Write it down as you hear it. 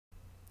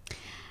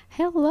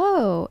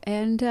Hello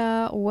and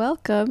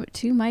welcome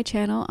to my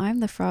channel.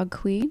 I'm the Frog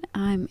Queen.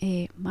 I'm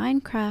a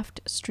Minecraft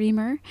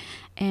streamer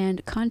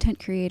and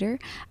content creator,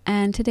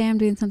 and today I'm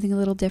doing something a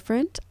little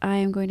different. I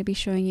am going to be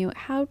showing you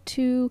how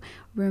to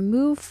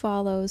remove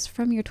follows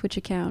from your Twitch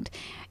account,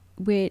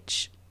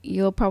 which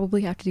you'll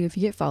probably have to do if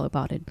you get follow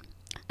botted.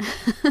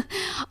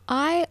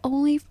 I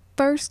only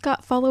first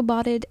got follow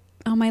botted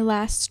on my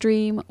last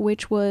stream,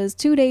 which was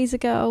 2 days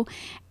ago,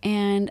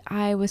 and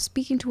I was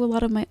speaking to a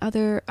lot of my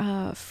other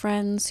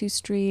friends who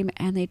stream,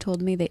 and they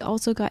told me they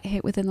also got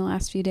hit within the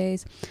last few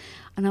days,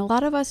 and a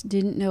lot of us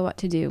didn't know what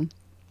to do.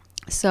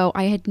 So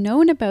I had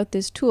known about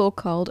this tool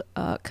called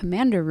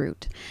Commander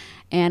Root,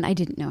 and I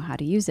didn't know how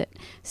to use it.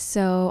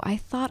 So I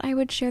thought I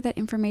would share that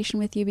information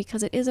with you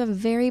because it is a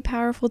very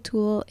powerful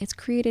tool. It's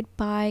created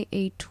by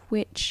a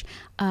Twitch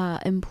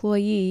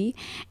employee,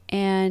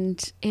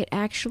 and it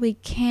actually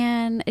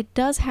it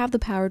does have the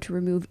power to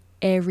remove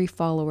every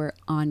follower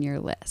on your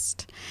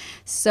list.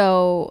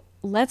 So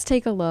let's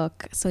take a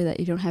look so that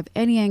you don't have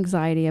any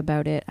anxiety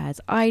about it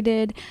as I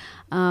did.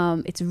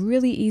 It's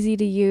really easy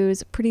to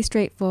use, pretty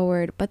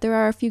straightforward, but there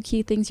are a few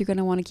key things you're going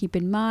to want to keep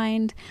in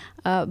mind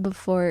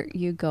before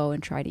you go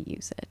and try to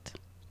use it.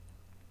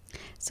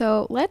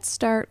 So let's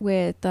start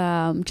with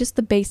just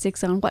the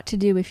basics on what to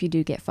do if you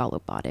do get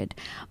follow botted.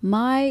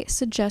 My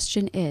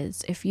suggestion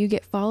is if you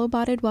get follow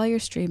botted while you're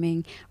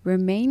streaming,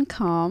 remain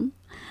calm,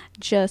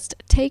 just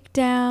take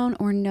down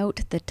or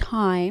note the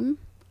time.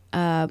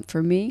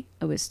 For me,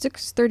 it was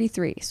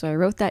 6:33, so I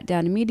wrote that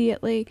down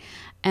immediately,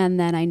 and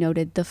then I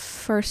noted the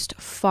first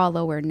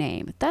follower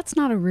name. That's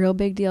not a real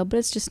big deal, but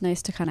it's just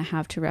nice to kind of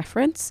have to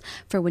reference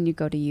for when you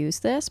go to use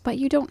this, but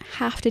you don't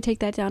have to take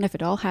that down. If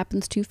it all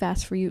happens too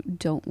fast for you,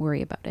 don't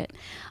worry about it.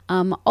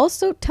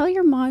 Also, tell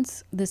your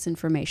mods this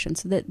information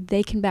so that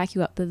they can back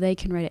you up, that they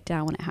can write it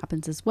down when it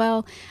happens as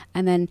well,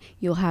 and then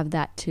you'll have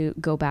that to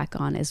go back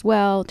on as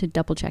well to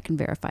double check and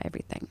verify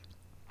everything.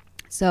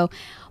 So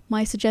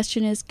my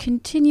suggestion is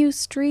continue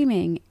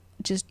streaming.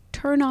 Just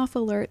turn off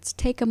alerts,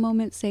 take a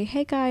moment, say,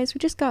 hey guys, we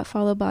just got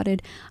follow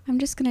botted. I'm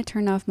just going to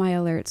turn off my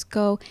alerts.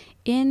 Go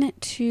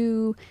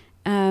into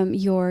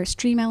your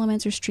Stream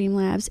Elements or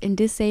Streamlabs and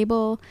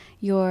disable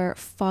your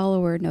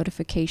follower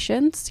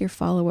notifications, your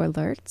follower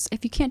alerts.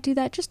 If you can't do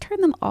that, just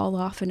turn them all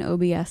off in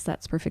OBS.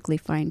 That's perfectly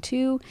fine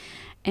too.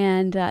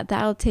 And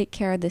that'll take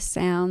care of the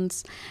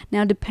sounds.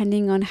 Now,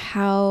 depending on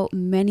how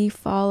many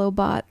follow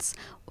bots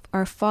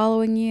are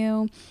following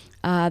you,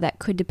 that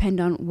could depend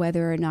on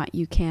whether or not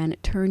you can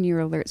turn your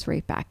alerts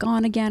right back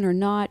on again or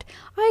not.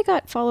 I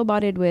got follow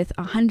botted with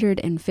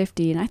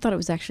 150, and I thought it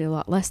was actually a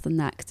lot less than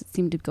that because it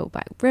seemed to go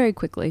by very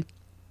quickly.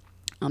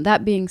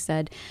 That being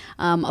said,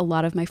 a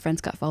lot of my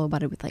friends got follow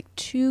botted with like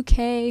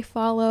 2K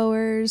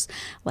followers,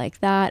 like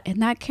that,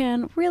 and that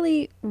can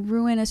really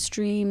ruin a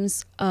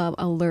stream's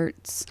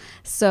alerts.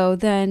 So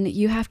then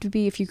you have to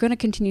be, if you're going to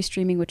continue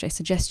streaming, which I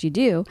suggest you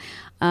do,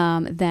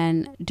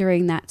 then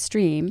during that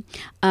stream,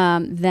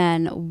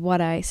 then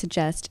what I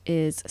suggest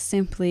is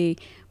simply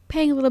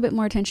paying a little bit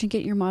more attention,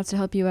 get your mods to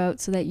help you out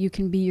so that you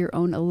can be your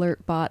own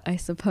alert bot, I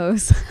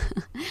suppose.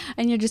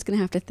 And you're just going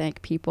to have to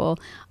thank people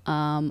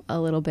a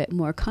little bit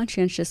more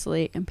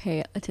conscientiously and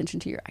pay attention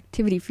to your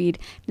activity feed.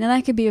 Now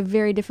that could be a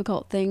very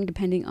difficult thing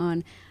depending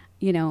on,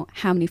 you know,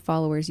 how many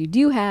followers you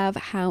do have,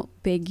 how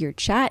big your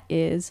chat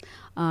is.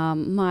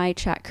 My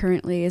chat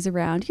currently is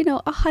around, you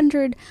know,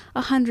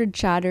 100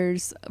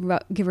 chatters,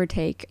 give or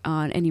take,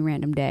 on any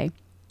random day.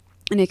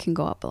 And it can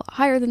go up a lot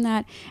higher than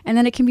that. And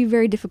then it can be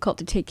very difficult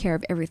to take care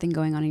of everything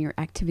going on in your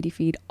activity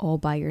feed all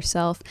by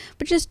yourself.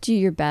 But just do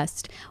your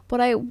best.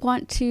 What I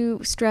want to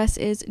stress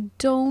is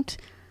don't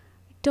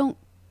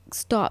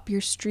stop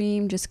your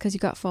stream just because you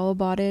got follow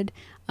botted.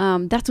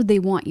 That's what they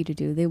want you to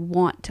do. They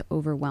want to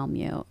overwhelm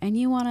you. And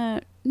you want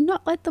to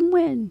not let them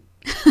win.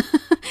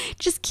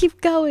 Just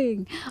keep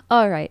going.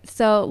 All right.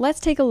 So let's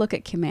take a look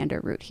at Commander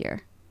Root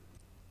here.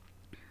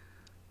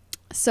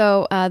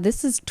 So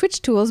this is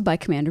Twitch Tools by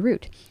Commander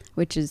Root,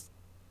 which is,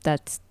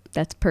 that's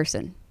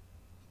person,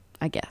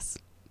 I guess.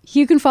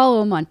 You can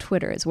follow him on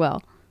Twitter as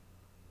well.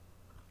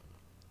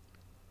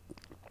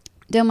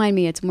 Don't mind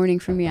me, it's morning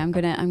for me. I'm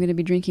gonna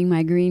be drinking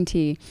my green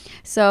tea.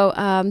 So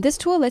this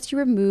tool lets you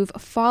remove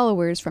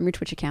followers from your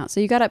Twitch account. So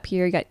you got up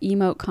here, you got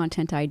emote,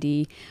 content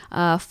ID,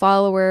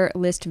 follower,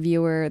 list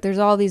viewer. There's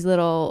all these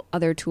little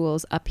other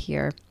tools up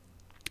here.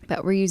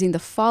 But we're using the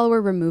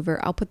follower remover.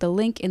 I'll put the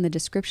link in the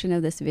description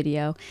of this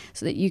video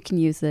so that you can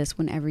use this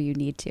whenever you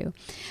need to.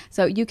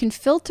 So you can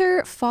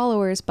filter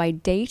followers by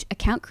date,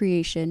 account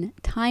creation,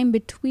 time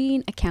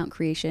between account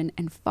creation,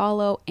 and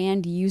follow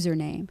and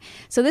username.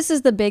 So this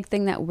is the big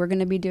thing that we're going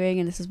to be doing,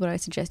 and this is what I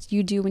suggest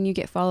you do when you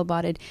get follow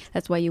botted.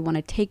 That's why you want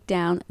to take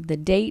down the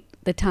date,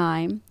 the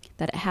time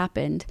that it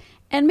happened,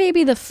 and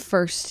maybe the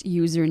first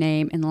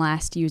username and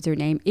last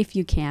username if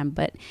you can,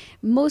 but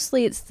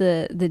mostly it's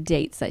the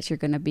dates that you're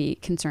going to be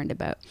concerned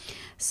about.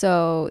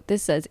 So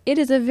this says, it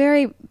is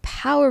very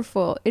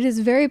powerful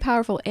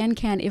and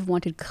can, if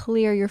wanted,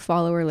 clear your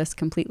follower list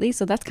completely.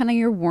 So that's kind of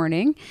your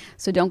warning.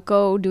 So don't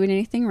go doing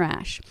anything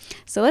rash.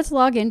 So let's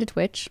log into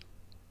Twitch.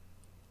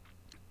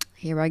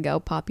 Here I go,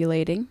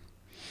 populating.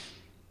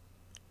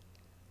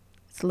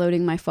 It's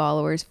loading my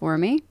followers for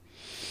me.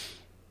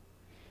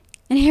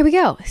 And here we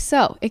go.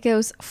 So it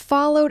goes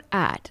followed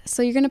at.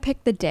 So you're going to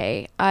pick the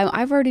day.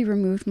 I've already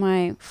removed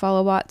my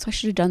follow bot, so I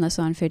should have done this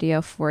on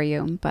video for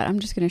you, but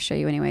I'm just going to show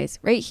you anyways.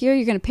 Right here,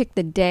 you're going to pick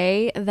the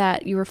day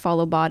that you were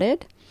follow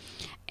botted,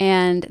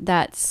 and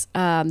that's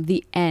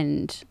the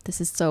end.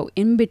 This is so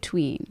in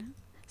between.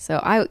 So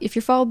if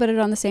you're follow botted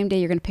on the same day,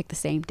 you're going to pick the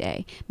same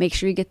day. Make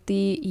sure you get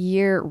the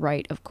year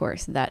right, of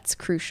course. That's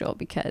crucial,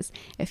 because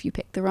if you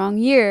pick the wrong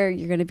year,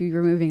 you're going to be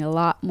removing a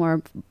lot more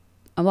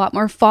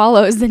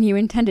follows than you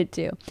intended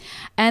to.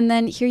 And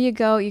then here you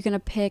go, you're going to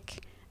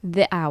pick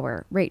the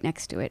hour right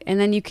next to it. And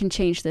then you can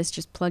change this,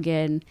 just plug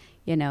in,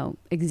 you know,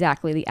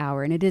 exactly the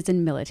hour, and it is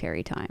in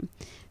military time.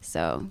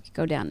 So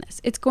go down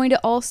this. It's going to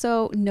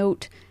also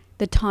note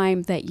the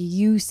time that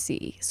you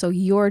see, so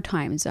your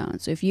time zone.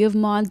 So if you have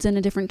mods in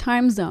a different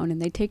time zone and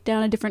they take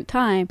down a different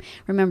time,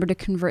 remember to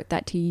convert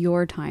that to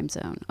your time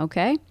zone,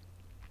 okay?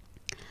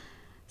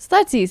 So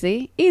that's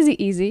easy,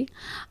 easy.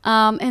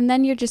 And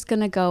then you're just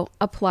gonna go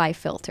apply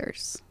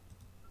filters.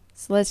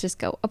 So let's just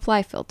go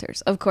apply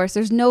filters. Of course,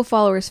 there's no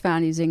followers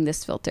found using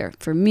this filter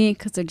for me,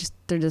 because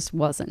there just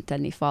wasn't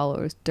any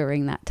followers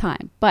during that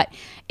time. But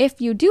if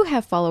you do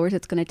have followers,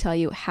 it's gonna tell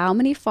you how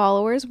many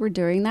followers were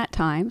during that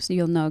time. So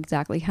you'll know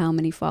exactly how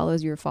many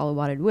follows you were follow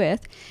botted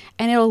with,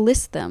 and it'll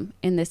list them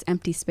in this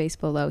empty space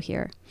below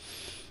here.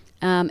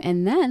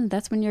 And then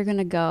that's when you're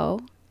gonna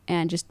go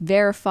and just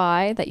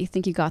verify that you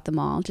think you got them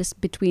all, just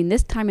between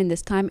this time and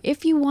this time.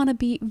 If you want to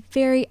be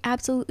very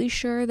absolutely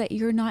sure that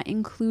you're not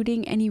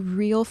including any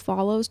real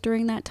follows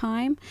during that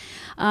time,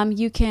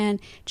 you can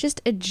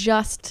just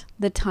adjust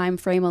the time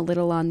frame a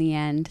little on the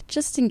end,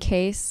 just in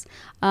case.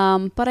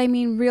 But I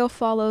mean, real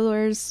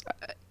followers,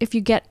 if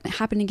you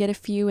happen to get a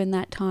few in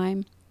that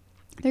time,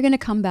 they're going to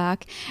come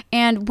back.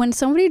 And when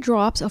somebody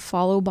drops a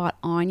follow bot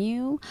on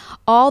you,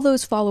 all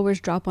those followers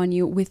drop on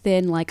you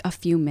within like a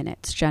few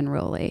minutes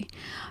generally.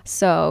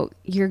 So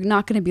you're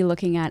not going to be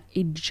looking at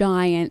a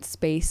giant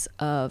space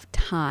of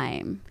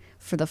time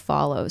for the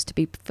follows to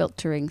be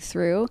filtering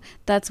through.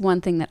 That's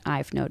one thing that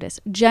I've noticed.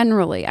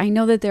 Generally, I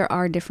know that there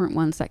are different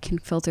ones that can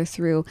filter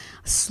through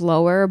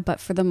slower, but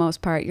for the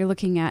most part, you're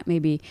looking at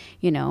maybe,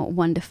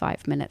 1 to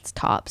 5 minutes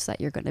tops that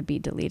you're going to be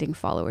deleting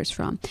followers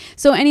from.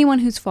 So anyone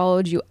who's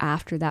followed you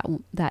after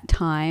that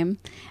time,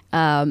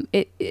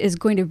 it is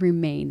going to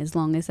remain as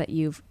long as that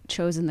you've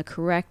chosen the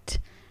correct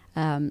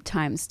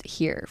times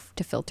here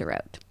to filter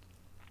out.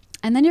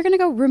 And then you're going to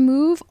go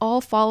remove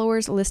all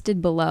followers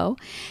listed below.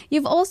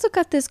 You've also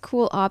got this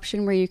cool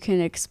option where you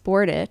can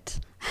export it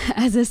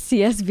as a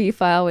CSV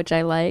file, which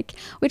I like,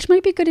 which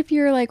might be good if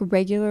you're like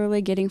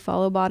regularly getting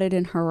follow botted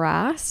and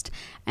harassed.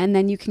 And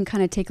then you can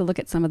kind of take a look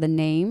at some of the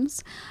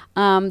names.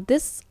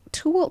 This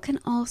tool can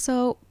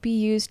also be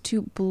used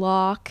to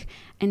block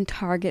and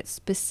target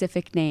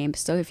specific names.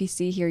 So if you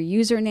see here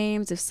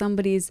usernames, if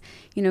somebody's,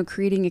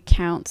 creating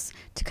accounts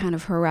to kind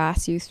of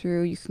harass you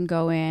through, you can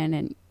go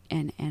in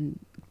and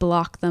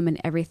block them and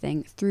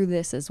everything through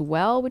this as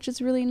well, which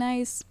is really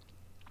nice.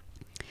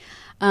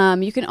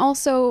 You can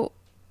also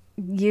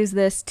use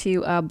this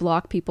to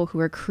block people who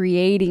are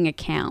creating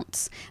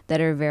accounts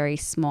that are very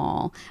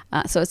small.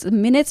 So it's the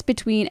minutes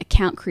between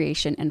account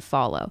creation and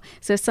follow.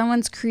 So if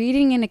someone's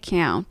creating an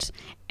account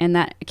and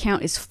that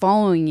account is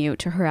following you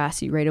to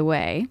harass you right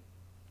away,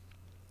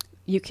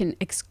 you can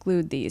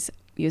exclude these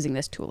using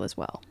this tool as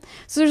well.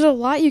 So there's a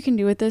lot you can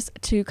do with this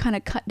to kind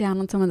of cut down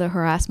on some of the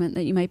harassment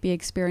that you might be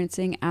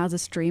experiencing as a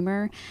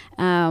streamer,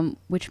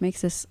 which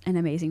makes this an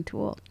amazing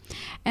tool.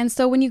 And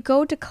so when you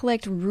go to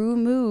click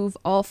remove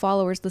all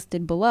followers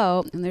listed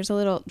below, and there's a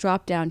little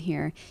drop down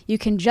here, you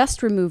can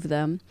just remove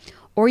them,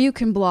 or you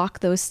can block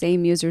those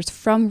same users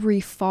from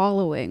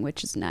refollowing,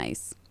 which is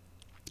nice.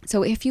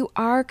 So if you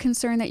are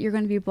concerned that you're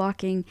going to be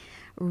blocking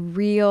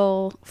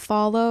real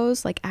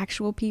follows, like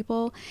actual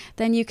people,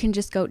 then you can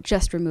just go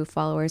just remove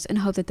followers and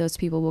hope that those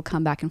people will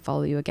come back and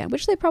follow you again,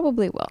 which they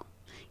probably will,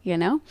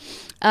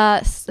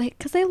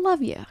 because they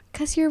love you,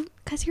 because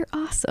you're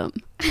awesome.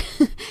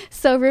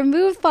 So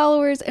remove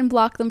followers and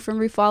block them from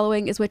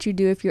refollowing is what you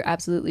do if you're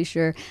absolutely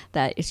sure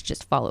that it's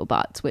just follow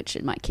bots, which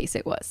in my case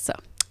it was. So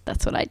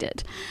that's what I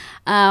did.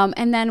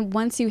 And then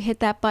once you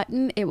hit that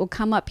button, it will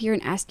come up here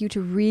and ask you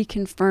to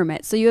reconfirm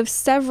it. So you have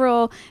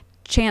several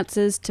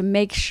chances to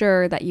make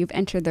sure that you've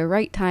entered the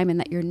right time and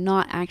that you're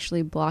not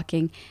actually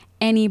blocking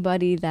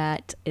anybody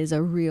that is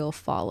a real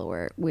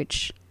follower,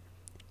 which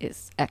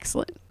is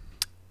excellent.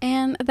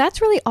 And that's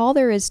really all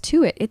there is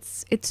to it.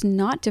 It's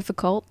not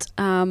difficult.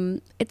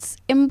 It's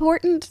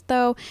important,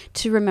 though,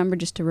 to remember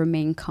just to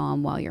remain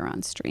calm while you're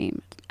on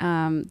stream.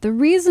 The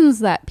reasons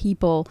that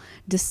people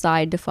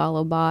decide to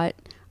follow bot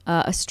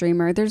a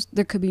streamer,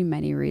 there could be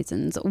many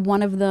reasons.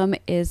 One of them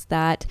is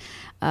that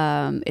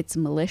it's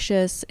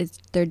malicious.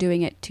 They're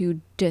doing it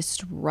to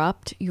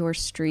disrupt your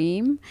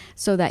stream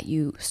so that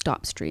you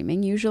stop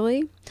streaming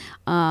usually,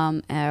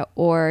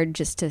 or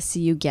just to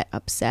see you get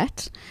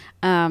upset.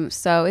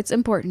 So it's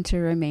important to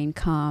remain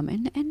calm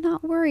and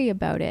not worry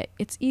about it.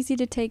 It's easy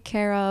to take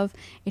care of.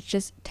 It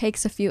just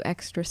takes a few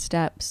extra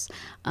steps.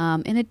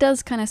 And it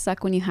does kind of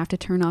suck when you have to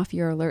turn off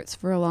your alerts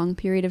for a long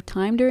period of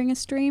time during a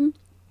stream,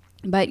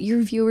 but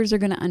your viewers are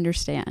going to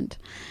understand.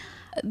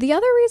 The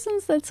other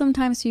reasons that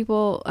sometimes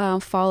people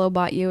follow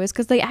bot you is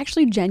because they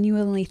actually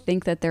genuinely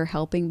think that they're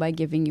helping by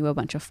giving you a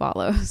bunch of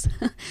follows,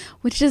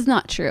 which is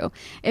not true.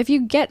 If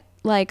you get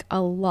like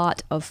a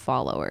lot of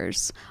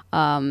followers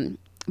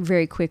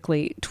very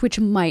quickly, Twitch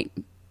might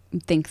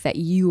think that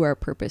you are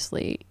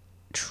purposely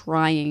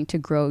trying to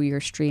grow your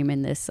stream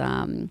in this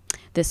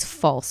this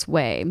false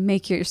way,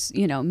 make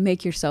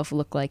yourself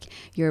look like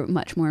you're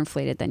much more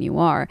inflated than you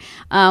are,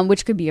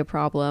 which could be a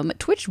problem.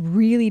 Twitch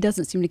really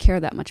doesn't seem to care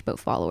that much about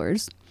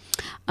followers,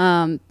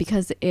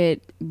 because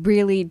it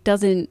really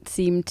doesn't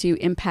seem to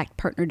impact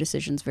partner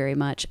decisions very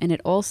much, and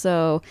it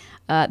also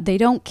they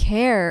don't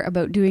care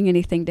about doing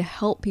anything to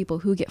help people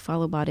who get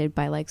follow botted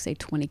by, like, say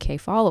 20k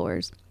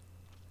followers.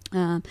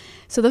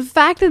 So the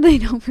fact that they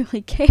don't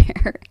really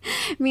care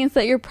means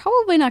that you're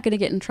probably not going to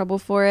get in trouble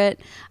for it.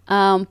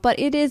 But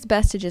it is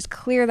best to just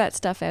clear that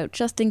stuff out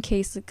just in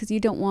case, because you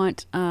don't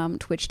want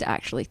Twitch to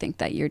actually think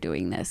that you're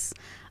doing this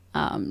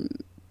on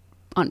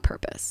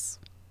purpose.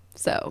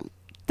 So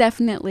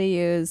definitely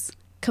use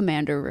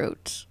Commander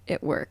Root.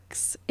 It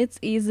works. It's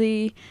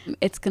easy.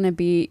 It's going to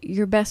be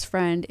your best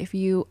friend if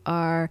you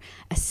are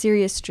a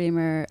serious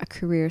streamer, a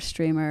career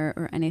streamer,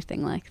 or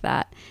anything like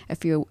that.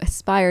 If you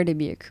aspire to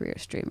be a career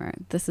streamer,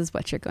 this is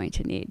what you're going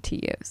to need to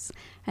use.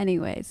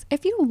 Anyways,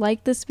 if you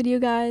like this video,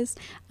 guys,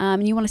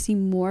 and you want to see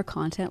more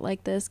content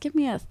like this, give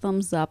me a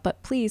thumbs up,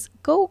 but please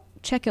go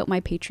check out my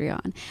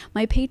Patreon.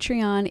 My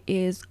Patreon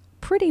is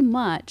pretty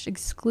much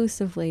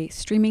exclusively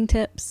streaming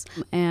tips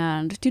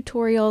and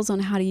tutorials on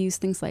how to use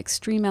things like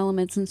Stream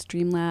Elements and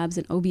Streamlabs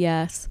and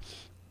OBS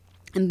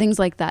and things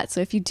like that.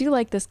 So if you do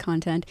like this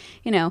content,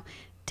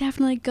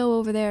 definitely go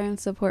over there and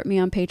support me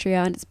on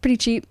Patreon. It's pretty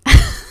cheap.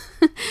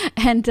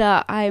 And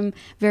I'm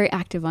very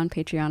active on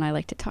Patreon. I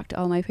like to talk to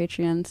all my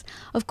Patreons.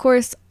 Of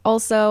course,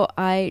 also,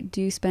 I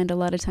do spend a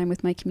lot of time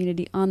with my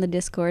community on the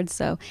Discord,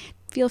 so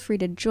feel free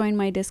to join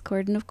my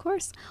Discord, and of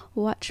course,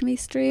 watch me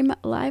stream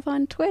live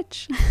on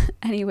Twitch.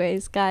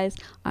 Anyways, guys,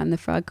 I'm the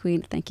Frog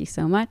Queen. Thank you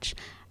so much.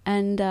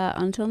 And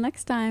until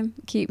next time,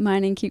 keep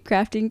mining, keep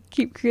crafting,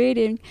 keep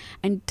creating,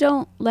 and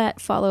don't let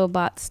follow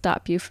bots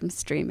stop you from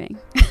streaming.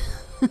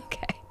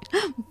 Okay,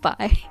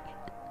 bye.